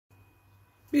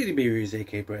Beady Beeries,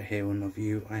 aka Brett here, one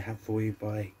review I have for you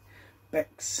by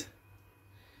Becks.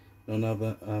 None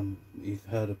other, you've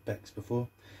heard of Becks before.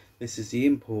 This is the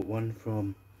import one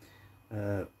from,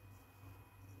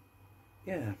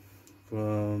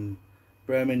 from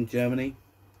Bremen, Germany.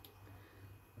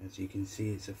 As you can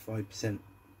see, it's a 5%.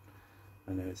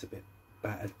 I know it's a bit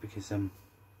battered because I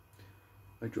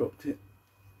dropped it,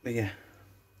 but yeah.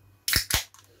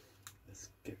 Let's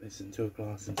get this into a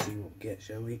glass and see what we get,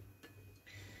 shall we?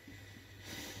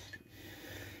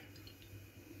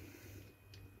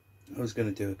 I was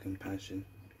going to do a comparison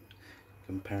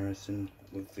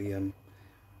with the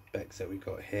Becks that we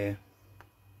got here.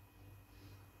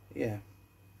 Yeah,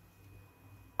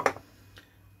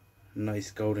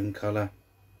 nice golden colour,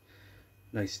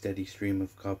 nice steady stream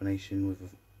of carbonation with a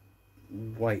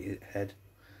white head,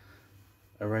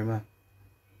 aroma,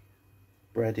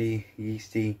 bready,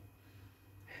 yeasty,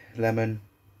 lemon.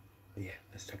 But yeah,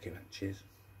 let's tuck it back. Cheers.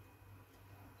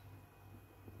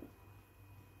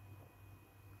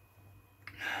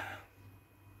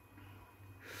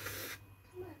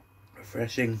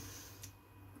 Refreshing,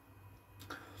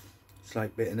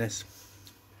 slight bitterness,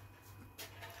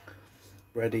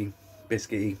 bready,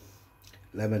 biscuity,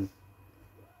 lemon,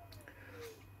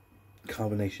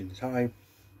 carbonation is high,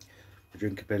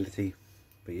 drinkability.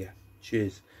 But yeah,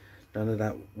 cheers. None of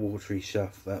that watery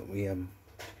stuff that we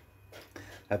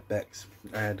at Becks.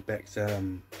 I had Becks a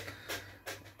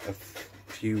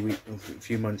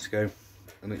few months ago,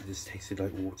 and it just tasted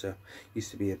like water. It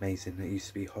used to be amazing. It used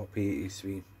to be hoppy. It used to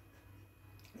be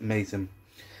amazing.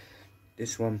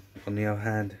 This one, on the other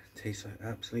hand, tastes like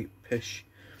absolute pish.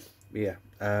 But yeah,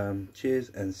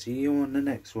 cheers and see you on the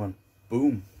next one.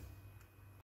 Boom.